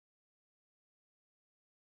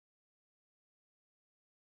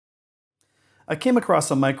I came across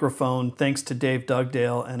a microphone thanks to Dave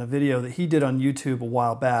Dugdale and a video that he did on YouTube a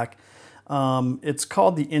while back. It's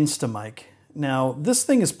called the Instamic. Now, this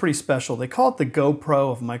thing is pretty special. They call it the GoPro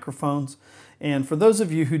of microphones. And for those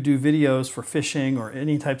of you who do videos for fishing or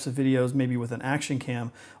any types of videos, maybe with an action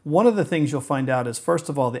cam, one of the things you'll find out is, first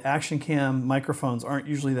of all, the action cam microphones aren't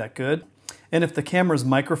usually that good. And if the camera's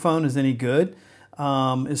microphone is any good,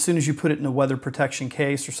 as soon as you put it in a weather protection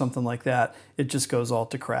case or something like that, it just goes all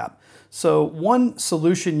to crap. So one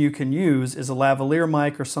solution you can use is a lavalier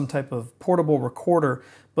mic or some type of portable recorder,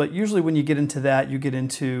 but usually when you get into that, you get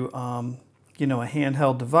into a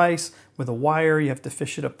handheld device with a wire. You have to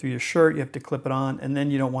fish it up through your shirt, you have to clip it on, and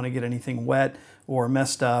then you don't want to get anything wet or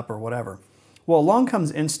messed up or whatever. Well, along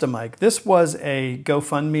comes Instamic. This was a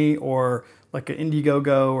GoFundMe or like an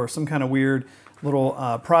Indiegogo or some kind of weird little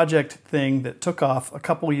project thing that took off a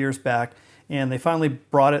couple years back, and they finally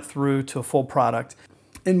brought it through to a full product.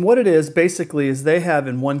 And what it is basically is they have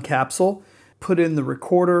in one capsule put in the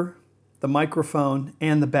recorder, the microphone,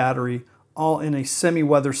 and the battery all in a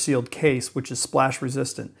semi-weather sealed case, which is splash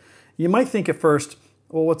resistant. You might think at first,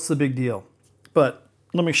 well, what's the big deal? But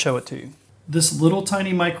let me show it to you. This little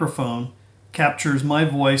tiny microphone captures my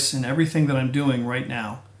voice and everything that I'm doing right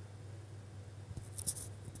now.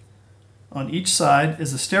 On each side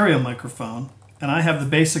is a stereo microphone, and I have the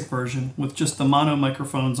basic version with just the mono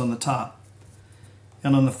microphones on the top.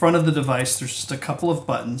 And on the front of the device, there's just a couple of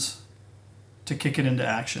buttons to kick it into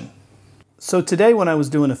action. So today when I was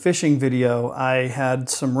doing a fishing video, I had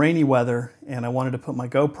some rainy weather and I wanted to put my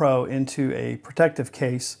GoPro into a protective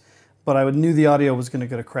case, but I knew the audio was going to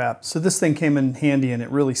go to crap. So this thing came in handy and it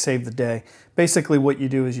really saved the day. Basically what you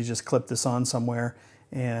do is you just clip this on somewhere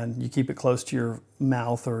and you keep it close to your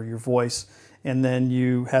mouth or your voice, and then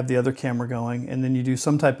you have the other camera going, and then you do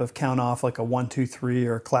some type of count off, like a 1, 2, 3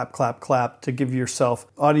 or clap, clap, clap, to give yourself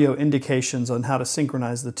audio indications on how to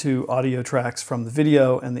synchronize the two audio tracks from the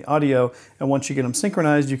video and the audio. And once you get them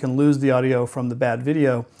synchronized, you can lose the audio from the bad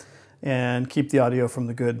video and keep the audio from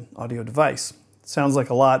the good audio device. Sounds like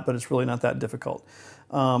a lot, but it's really not that difficult.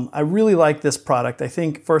 I really like this product. I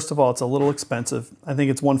think, first of all, it's a little expensive. I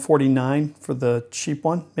think it's $149 for the cheap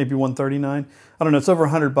one, maybe $139. I don't know, it's over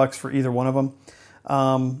 $100 for either one of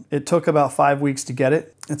them. It took about 5 weeks to get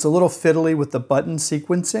it. It's a little fiddly with the button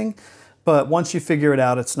sequencing, but once you figure it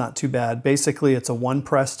out, it's not too bad. Basically, it's a one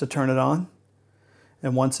press to turn it on,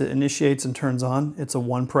 and once it initiates and turns on, it's a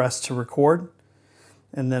one press to record.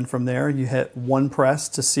 And then from there, you hit one press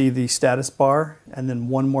to see the status bar, and then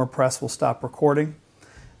one more press will stop recording.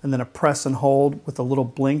 And then a press and hold with a little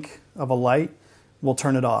blink of a light will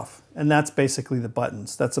turn it off. And that's basically the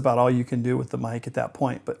buttons. That's about all you can do with the mic at that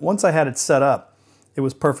point. But once I had it set up, it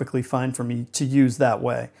was perfectly fine for me to use that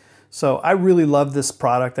way. So I really love this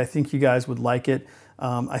product. I think you guys would like it.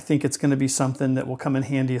 I think it's going to be something that will come in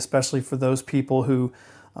handy, especially for those people who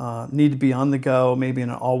need to be on the go, maybe in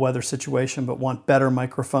an all-weather situation, but want better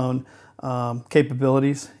microphone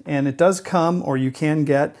capabilities. And it does come, or you can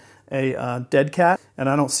get, a dead cat, and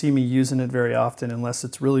I don't see me using it very often unless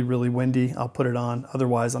it's really, really windy. I'll put it on.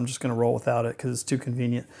 Otherwise, I'm just going to roll without it because it's too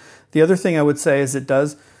convenient. The other thing I would say is it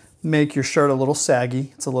does make your shirt a little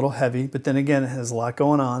saggy. It's a little heavy, but then again, it has a lot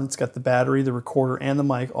going on. It's got the battery, the recorder, and the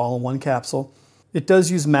mic all in one capsule. It does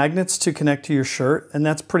use magnets to connect to your shirt, and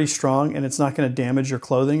that's pretty strong, and it's not going to damage your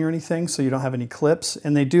clothing or anything, so you don't have any clips.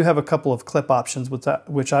 And they do have a couple of clip options,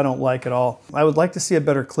 which I don't like at all. I would like to see a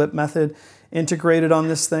better clip method integrated on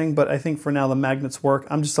this thing, but I think for now the magnets work.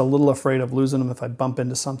 I'm just a little afraid of losing them if I bump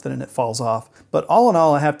into something and it falls off. But all in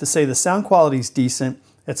all, I have to say the sound quality is decent.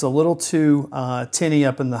 It's a little too tinny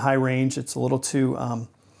up in the high range. It's a little too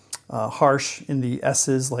harsh in the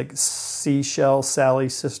S's, like seashell, Sally,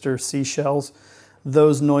 sister, seashells.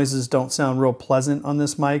 Those noises don't sound real pleasant on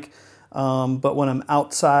this mic. But when I'm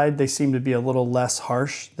outside, they seem to be a little less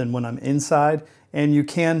harsh than when I'm inside. And you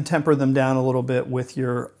can temper them down a little bit with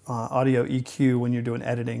your audio EQ when you're doing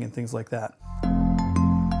editing and things like that.